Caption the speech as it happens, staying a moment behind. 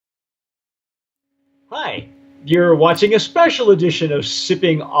Hi, you're watching a special edition of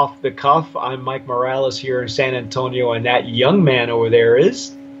Sipping Off the Cuff. I'm Mike Morales here in San Antonio, and that young man over there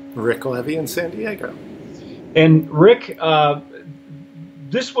is. Rick Levy in San Diego. And Rick,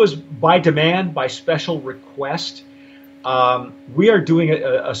 this was by demand, by special request. We are doing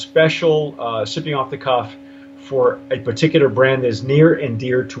a special Sipping Off the Cuff for a particular brand that is near and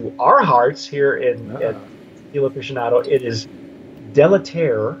dear to our hearts here at Tequila Aficionado. It is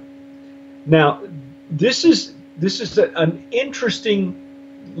Delaterre. Now, this is an interesting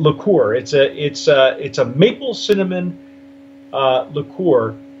liqueur. It's a maple cinnamon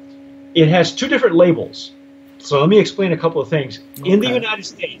liqueur. It has two different labels. So let me explain a couple of things. Okay. In the United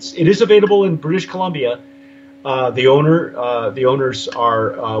States, it is available in British Columbia. The owners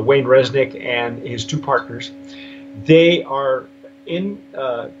are Wayne Resnick and his two partners. They are in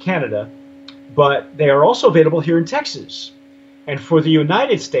Canada, but they are also available here in Texas. And for the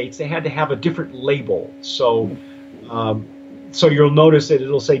United States, they had to have a different label. So you'll notice that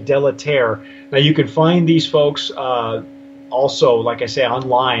it'll say Delaterre. Now you can find these folks also, like I say,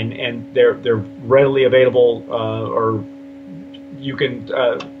 online, and they're readily available, or you can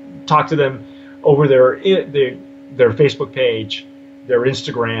talk to them over their Facebook page, their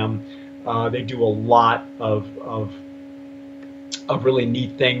Instagram. They do a lot of really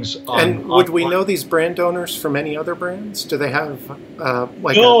neat things. And would we know these brand owners from any other brands? Do they have a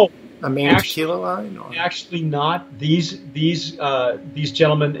main tequila line? Or? Actually, not. These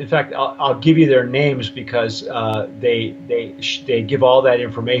gentlemen. In fact, I'll give you their names because they give all that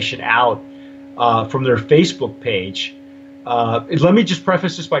information out from their Facebook page. Let me just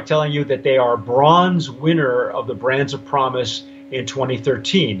preface this by telling you that they are bronze winner of the Brands of Promise in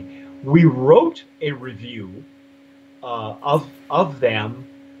 2013. We wrote a review of them,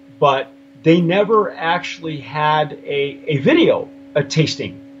 but they never actually had a video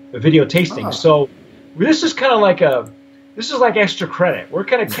tasting. Oh. So this is kind of like extra credit. We're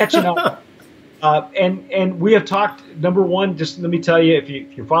kind of catching up. And we have talked, number one, just let me tell you, if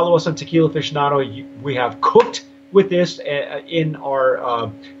you follow us on Tequila Aficionado, we have cooked with this in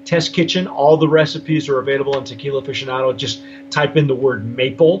our test kitchen. All the recipes are available on Tequila Aficionado. Just type in the word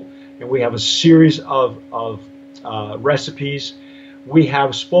maple, and we have a series of recipes. We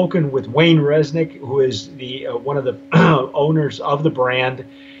have spoken with Wayne Resnick, who is the one of the owners of the brand,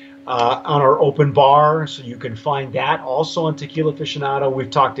 on our open bar, so you can find that also on Tequila Aficionado. We've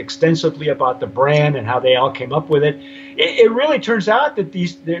talked extensively about the brand and how they all came up with it. It really turns out that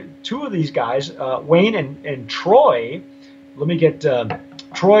two of these guys, Wayne and Troy, let me get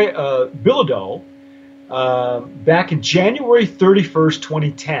Troy Bilodeau, back in January 31st,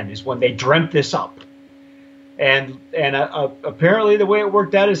 2010 is when they dreamt this up. And apparently the way it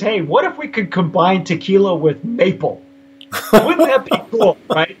worked out is, hey, what if we could combine tequila with maple? Wouldn't that be cool,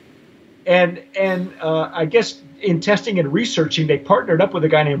 right? And I guess in testing and researching, they partnered up with a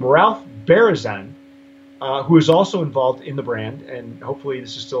guy named Ralph Berezan, who is also involved in the brand. And hopefully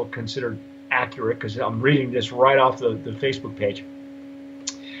this is still considered accurate because I'm reading this right off the Facebook page.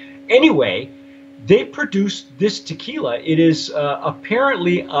 Anyway, they produced this tequila. It is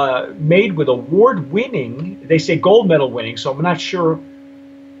apparently made with award-winning, they say gold medal winning, so I'm not sure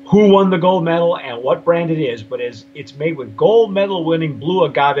who won the gold medal and what brand it is, but it's made with gold medal winning blue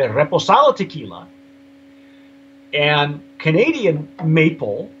agave reposado tequila and Canadian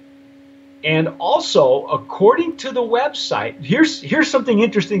maple. And also, according to the website, here's something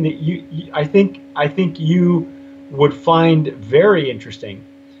interesting that I think you would find very interesting.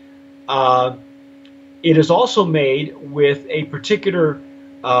 It is also made with a particular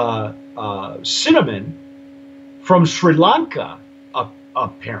cinnamon from Sri Lanka,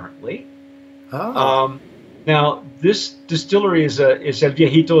 apparently. Oh. Now, this distillery is El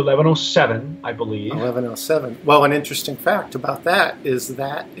Viejito 1107, I believe. 1107. Well, an interesting fact about that is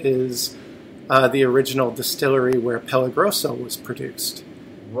the original distillery where Pelagroso was produced.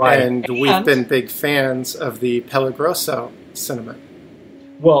 Right. And we've been big fans of the Pelagroso cinnamon.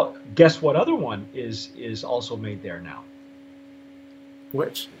 Well, guess what other one is also made there now?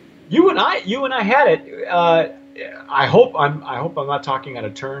 Which? You and I had it. I hope I'm not talking out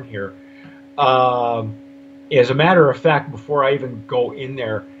of turn here. As a matter of fact, before I even go in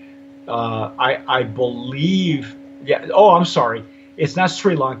there, I believe. Yeah. Oh, I'm sorry. It's not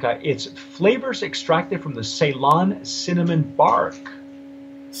Sri Lanka. It's flavors extracted from the Ceylon cinnamon bark.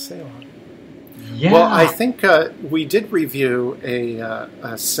 Ceylon. Yeah. Well, I think we did review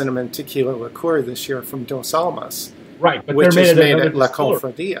a cinnamon tequila liqueur this year from Dos Almas. Right, but which they're is made at La distillery.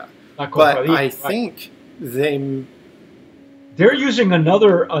 Confradia. But I think they They're using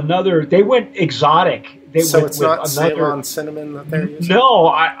another. They went exotic. So it's not Ceylon cinnamon that they're using? No,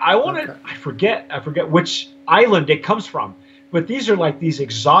 I want to. Okay. I forget which island it comes from. But these are like these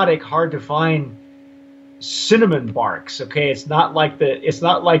exotic, hard to find cinnamon barks. Okay, it's not like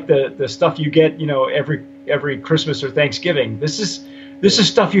the stuff you get, every Christmas or Thanksgiving. This is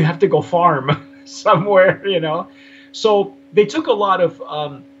stuff you have to go farm somewhere. So they took a lot of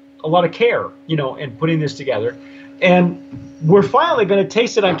care, in putting this together, and we're finally going to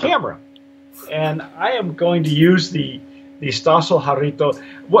taste it on camera. And I am going to use the Stossel Jarrito.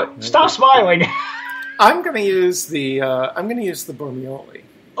 What? Stop smiling. I'm going to use the Bormioli.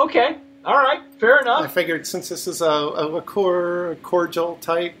 Okay. All right. Fair enough. I figured since this is a liqueur, a cordial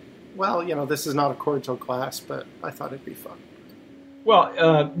type, well, this is not a cordial glass, but I thought it'd be fun.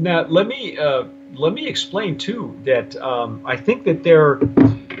 Well, now let me explain too that I think that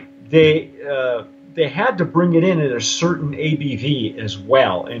they had to bring it in at a certain ABV as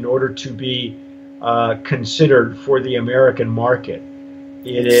well in order to be considered for the American market.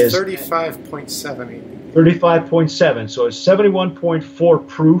 It's 35.7. 35.7, so it's 71.4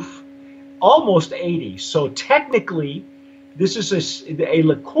 proof, almost 80. So technically, this is a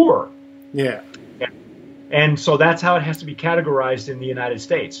liqueur. Yeah. And so that's how it has to be categorized in the United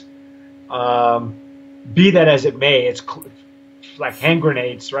States. Be that as it may, it's like hand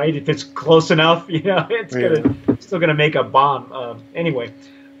grenades, right? If it's close enough, it's still gonna make a bomb. Anyway,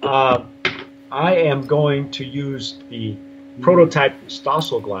 I am going to use the prototype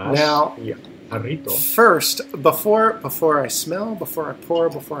Stossel glass. Now, Jarrito. First, before I smell, before I pour,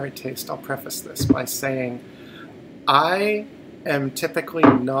 before I taste, I'll preface this by saying I am typically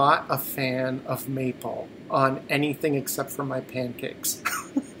not a fan of maple on anything except for my pancakes.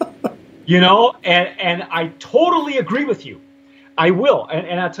 And I totally agree with you. I will,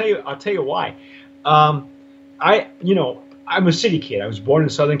 and I'll tell you why. I'm a city kid. I was born in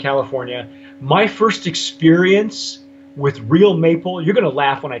Southern California. My first experience with real maple, you're going to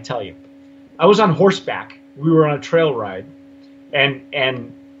laugh when I tell you. I was on horseback. We were on a trail ride, and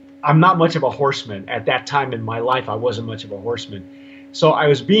I'm not much of a horseman. At that time in my life, I wasn't much of a horseman. So I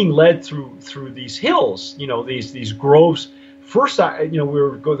was being led through these hills, these groves. First, we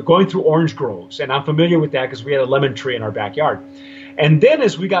were going through orange groves, and I'm familiar with that because we had a lemon tree in our backyard. And then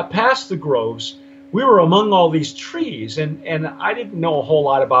as we got past the groves, we were among all these trees, and I didn't know a whole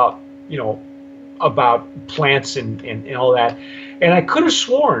lot about plants and all that. And I could have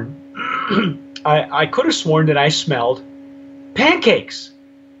sworn, I could have sworn that I smelled pancakes.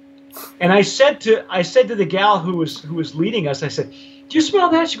 And I said to the gal who was leading us, I said, "Do you smell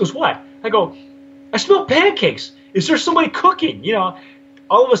that?" She goes, "What?" I go, "I smell pancakes. Is there somebody cooking?"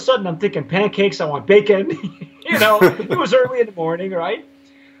 All of a sudden I'm thinking pancakes. I want bacon. It was early in the morning, right?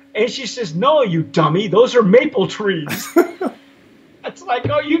 And she says, "No, you dummy. Those are maple trees." It's like,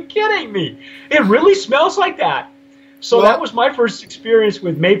 are you kidding me? It really smells like that. So that was my first experience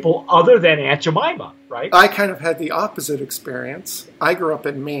with maple other than Aunt Jemima, right? I kind of had the opposite experience. I grew up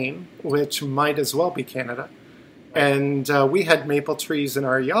in Maine, which might as well be Canada. And we had maple trees in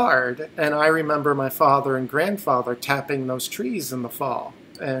our yard. And I remember my father and grandfather tapping those trees in the fall.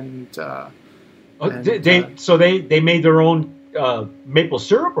 And, so they made their own maple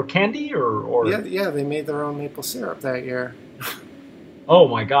syrup or candy or Yeah, they made their own maple syrup that year. Oh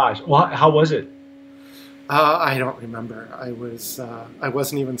my gosh! Well, how was it? I don't remember. I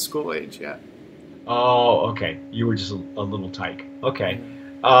wasn't even school age yet. Oh, okay. You were just a little tyke. Okay.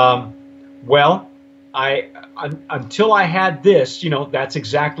 Well, until I had this, that's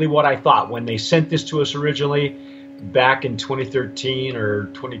exactly what I thought when they sent this to us originally, back in 2013 or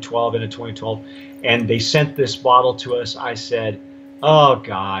 2012, into 2012, and they sent this bottle to us. I said, "Oh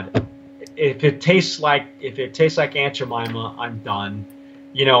God, if it tastes like Aunt Jemima, I'm done."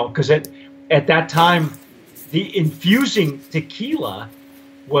 Because at that time, the infusing tequila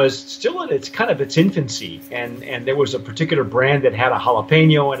was still in its infancy, and there was a particular brand that had a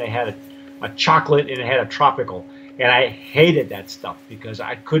jalapeno and it had a chocolate and it had a tropical, and I hated that stuff because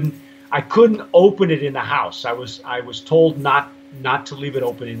I couldn't open it in the house. I was told not to leave it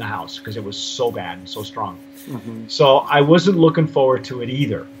open in the house because it was so bad and so strong. Mm-hmm. So I wasn't looking forward to it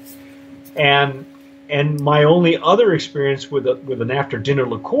either, and my only other experience with an after dinner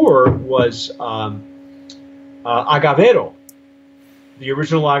liqueur was Agavero, the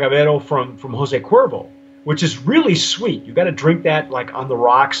original Agavero from Jose Cuervo, which is really sweet. You got to drink that like on the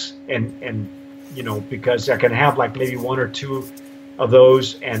rocks, and because I can have like maybe one or two of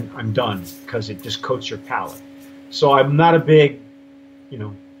those and I'm done because it just coats your palate. So I'm not a big,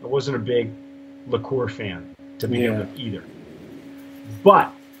 I wasn't a big liqueur fan to begin with either.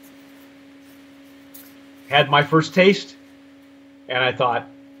 But had my first taste, And I thought,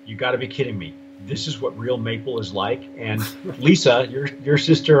 you got to be kidding me. This is what real maple is like. And Lisa, your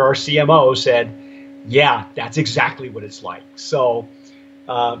sister, our CMO, said, yeah, that's exactly what it's like. So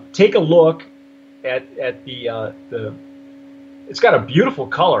take a look at the it's got a beautiful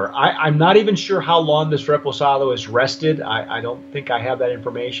color. I'm not even sure how long this Reposado is rested. I don't think I have that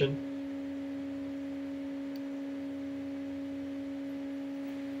information.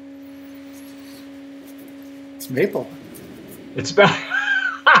 It's maple. It's about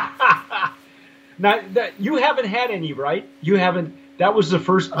now you haven't had any, right? You haven't. That was the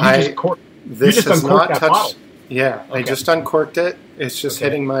first. This just has uncorked not that touched. bottle. Yeah, Okay. I just uncorked it. It's just Okay.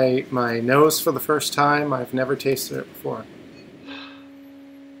 hitting my nose for the first time. I've never tasted it before.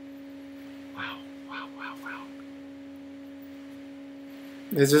 Wow.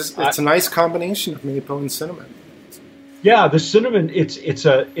 It's a nice combination of maple and cinnamon. Yeah, the cinnamon. It's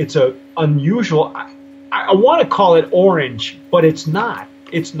a unusual. I want to call it orange, but it's not.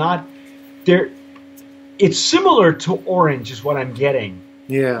 It's not. There. It's similar to orange, is what I'm getting.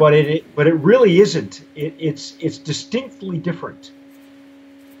 Yeah, But it really isn't. It's distinctly different.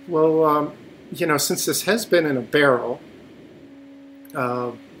 well, since this has been in a barrel,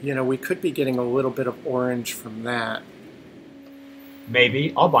 we could be getting a little bit of orange from that.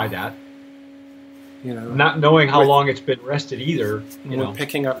 Maybe I'll buy that. Not Not knowing how long it's been rested either. we're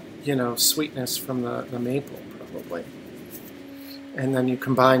picking up, sweetness from the maple probably, and then you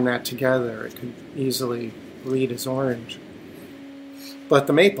combine that together, it could easily read as orange. But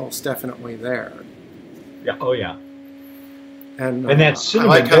the maple's definitely there, Yeah. Oh yeah. and that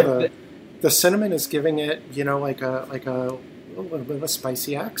cinnamon. I like how the cinnamon is giving it, like a little bit of a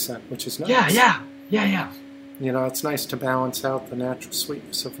spicy accent, which is nice. Yeah. It's nice to balance out the natural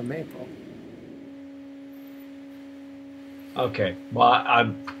sweetness of the maple. Okay. Well,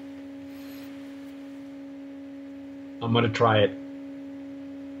 I'm going to try it.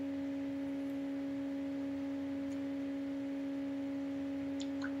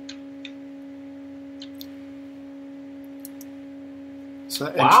 So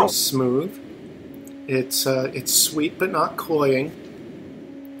Wow. entry's smooth. It's sweet but not cloying.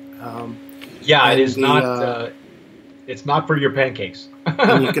 Yeah, it And is the, not. It's not for your pancakes.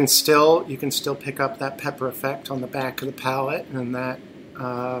 And you can still pick up that pepper effect on the back of the palate, and that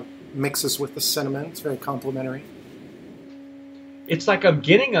mixes with the cinnamon. It's very complimentary. It's like I'm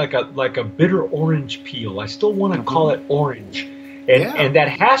getting like a bitter orange peel. I still want to call it orange, and that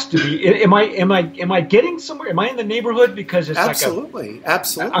has to be. Am I getting somewhere? Am I in the neighborhood? Because it's Absolutely.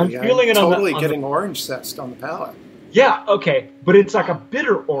 I'm feeling it totally on getting orange zest on the palate. Yeah. Okay, but it's like a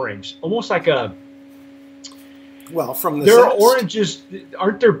bitter orange, almost like a. Well, from the There are zest. oranges.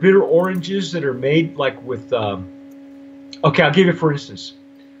 Aren't there bitter oranges that are made like with? Okay, I'll give you for instance.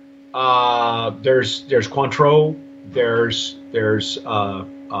 There's Cointreau. There's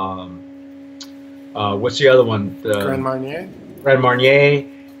what's the other one? Grand Marnier, Grand Marnier,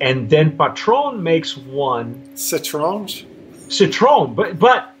 and then Patron makes one Citronge. Citron,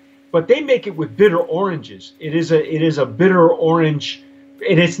 but they make it with bitter oranges. It is a bitter orange,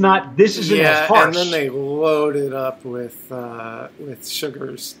 and it's not. This isn't as harsh. And then they load it up with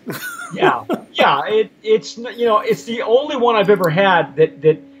sugars. yeah. It's it's the only one I've ever had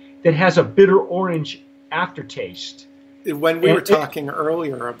that has a bitter orange aftertaste. When we were talking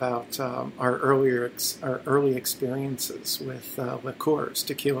earlier about our early experiences with liqueurs,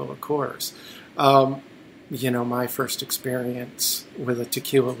 tequila liqueurs, my first experience with a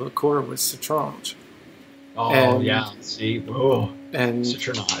tequila liqueur was Citronge. Oh, And- yeah. See, oh, And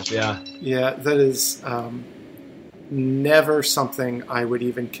citronage, yeah. yeah, that is never something I would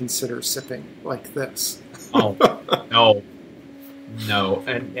even consider sipping like this. Oh, no,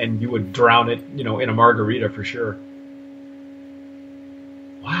 and you would drown it, in a margarita for sure.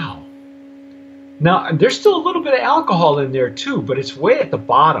 Wow. Now, there's still a little bit of alcohol in there too, but it's way at the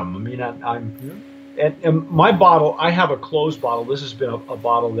bottom. I mean, and my bottle, I have a closed bottle. This has been a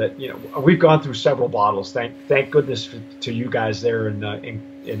bottle that, we've gone through several bottles. Thank goodness to you guys there in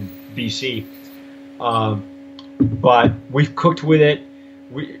BC. But we've cooked with it.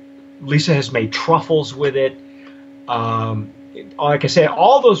 Lisa has made truffles with it. Like I said,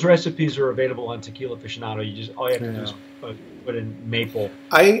 all those recipes are available on Tequila Aficionado. All you have to do is put in maple.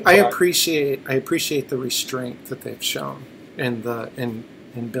 I appreciate the restraint that they've shown in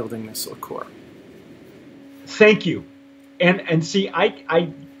building this liqueur. Thank you. And see, I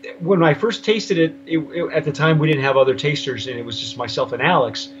when I first tasted it, at the time we didn't have other tasters, and it was just myself and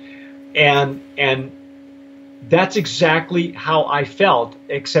Alex, and that's exactly how I felt,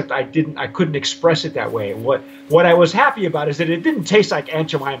 except I couldn't express it that way. What I was happy about is that it didn't taste like Aunt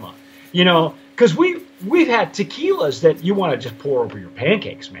Jemima, because we've had tequilas that you want to just pour over your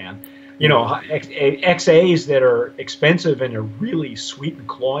pancakes, man. You know, XAs that are expensive and are really sweet and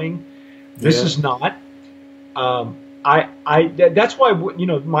cloying. This is not. That's why, you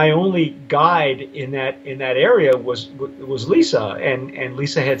know, my only guide in that area was Lisa, and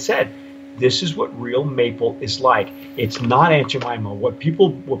Lisa had said, this is what real maple is like. It's not Aunt Jemima. What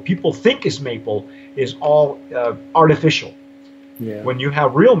people think is maple is all artificial. Yeah. When you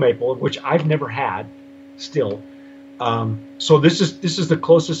have real maple, which I've never had, still. So this is the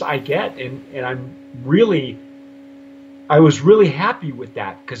closest I get, and I was really happy with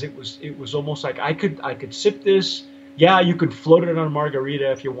that, because it was almost like I could sip this. Yeah, you could float it on a margarita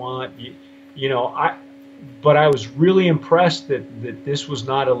if you want. But I was really impressed that this was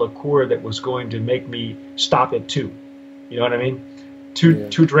not a liqueur that was going to make me stop at 2. You know what I mean?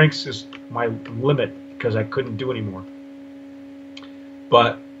 Two drinks is my limit, because I couldn't do anymore.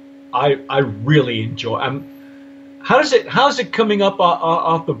 But I really enjoy. How's it coming up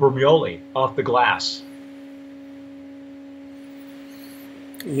off the Bormioli, off the glass?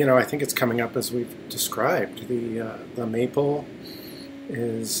 You know, I think it's coming up as we've described. The maple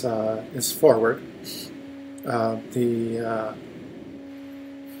is forward. The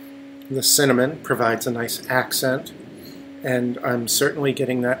cinnamon provides a nice accent, and I'm certainly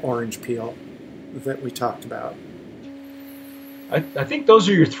getting that orange peel that we talked about. I think those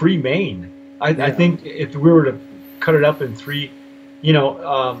are your 3 main. I think if we were to cut it up in 3, you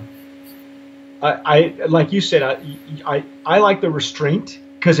know, I like you said, I like the restraint,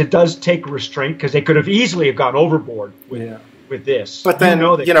 because it does take restraint, because they could have easily gone overboard with this. But then,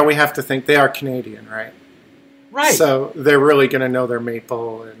 we have to think they are Canadian, right? Right. So they're really going to know their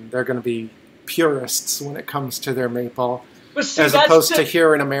maple, and they're going to be purists when it comes to their maple, as opposed to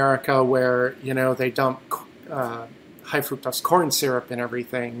here in America, where they dump high fructose corn syrup and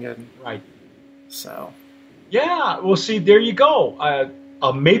everything, and right. So. Yeah. Well, see, there you go.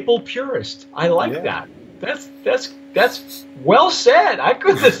 A maple purist. I like that. That's well said. I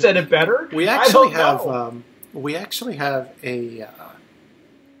couldn't have said it better. We actually have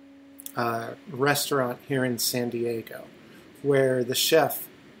a restaurant here in San Diego where the chef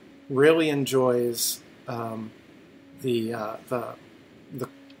really enjoys the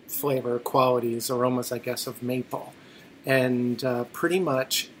flavor, qualities, aromas, I guess, of maple, and pretty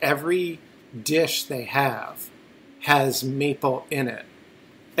much every dish they have has maple in it.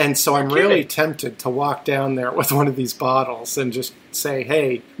 And so I'm really tempted to walk down there with one of these bottles and just say,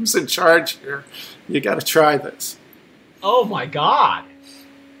 hey, who's in charge here? You got to try this. Oh, my God.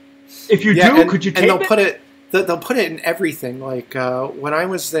 If you do, could you take it? They'll put it in everything. Like when I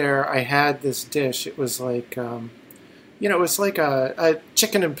was there, I had this dish. It was like, it was like a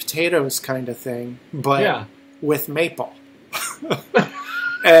chicken and potatoes kind of thing, but with maple.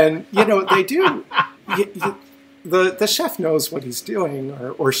 And, they do... The chef knows what he's doing,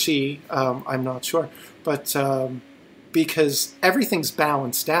 or she, I'm not sure. But because everything's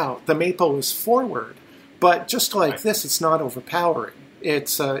balanced out, the maple is forward. But just like this, it's not overpowering.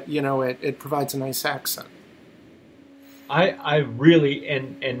 It's, it provides a nice accent. I really,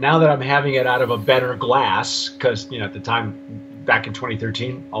 and now that I'm having it out of a better glass, because, at the time, back in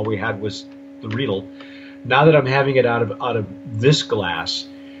 2013, all we had was the Riedel. Now that I'm having it out of this glass,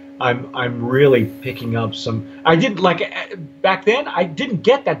 I'm really picking up some. I didn't back then. I didn't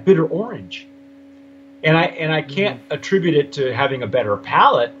get that bitter orange, and I can't attribute it to having a better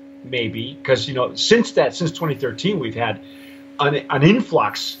palate, maybe, because since 2013 we've had an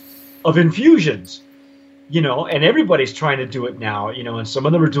influx of infusions, and everybody's trying to do it now, and some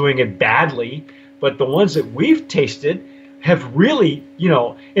of them are doing it badly, but the ones that we've tasted have really,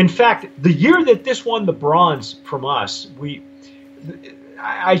 in fact, the year that this won the bronze from us,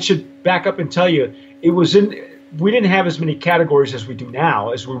 I should back up and tell you, we didn't have as many categories as we do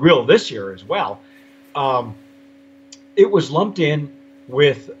now, as we will this year as well. It was lumped in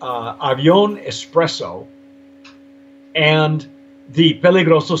with Avión Espresso and the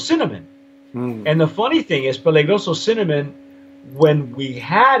Peligroso Cinnamon. And the funny thing is, Peligroso Cinnamon, when we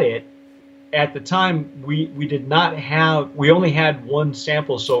had it, at the time, we only had one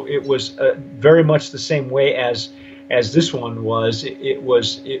sample, so it was very much the same way as this one was.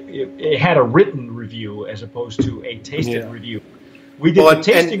 It had a written review as opposed to a tasted review. We did a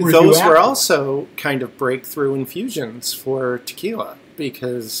tasting review. Those were also kind of breakthrough infusions for tequila,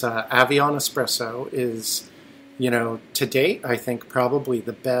 because Avión Espresso is, to date, I think probably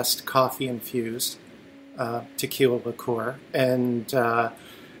the best coffee infused tequila liqueur, and that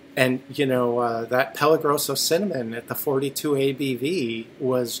Peligroso Cinnamon at the 42 ABV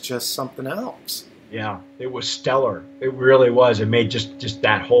was just something else. Yeah, it was stellar. It really was. It made just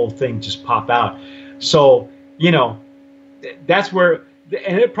that whole thing just pop out. So, that's where,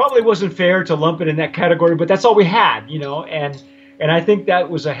 and it probably wasn't fair to lump it in that category, but that's all we had, and I think that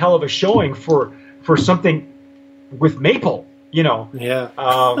was a hell of a showing for something with maple, Yeah.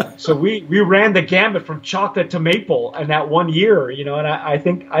 So we ran the gamut from chocolate to maple in that one year, and I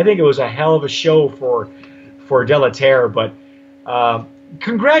think it was a hell of a show for Delaterre. But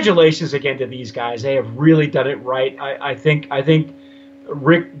congratulations again to these guys. They have really done it right. I think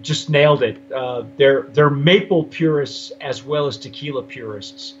Rick just nailed it. They're maple purists as well as tequila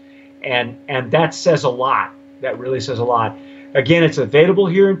purists, and that says a lot. That really says a lot. Again, it's available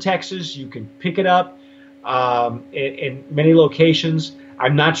here in Texas. You can pick it up in many locations.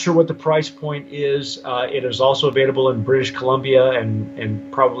 I'm not sure what the price point is. It is also available in British Columbia and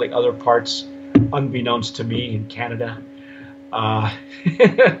probably other parts, unbeknownst to me, in Canada.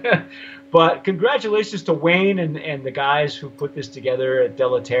 But congratulations to Wayne and the guys who put this together at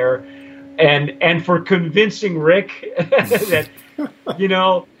Delaterre, and for convincing Rick that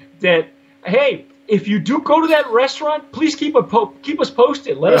that hey, if you do go to that restaurant, please keep us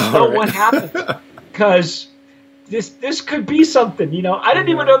posted. Let us know what happens, because this could be something. I didn't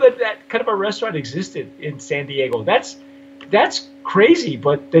even know that kind of a restaurant existed in San Diego. That's crazy.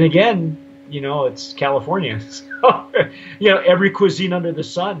 But then again, it's California. So, every cuisine under the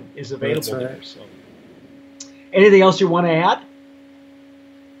sun is available there. So, anything else you want to add?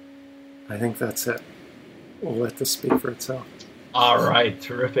 I think that's it. We'll let this speak for itself. All right,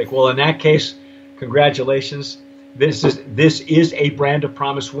 terrific. Well, in that case, congratulations. This is a Brand of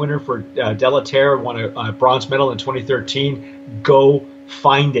Promise winner for Delaterre. Won a bronze medal in 2013. Go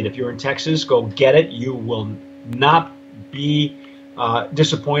find it. If you're in Texas, go get it. You will not be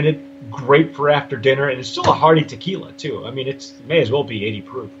disappointed. Great for after dinner, and it's still a hearty tequila too. I mean, it may as well be 80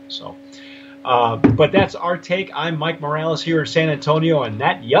 proof. So, but that's our take. I'm Mike Morales here in San Antonio, and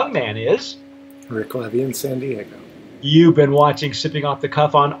that young man is Rick Levy in San Diego. You've been watching Sipping Off the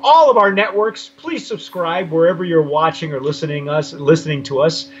Cuff on all of our networks. Please subscribe wherever you're watching or listening to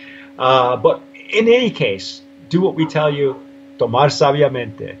us. But in any case, do what we tell you. Tomar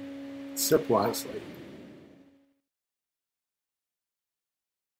sabiamente. Sip wisely.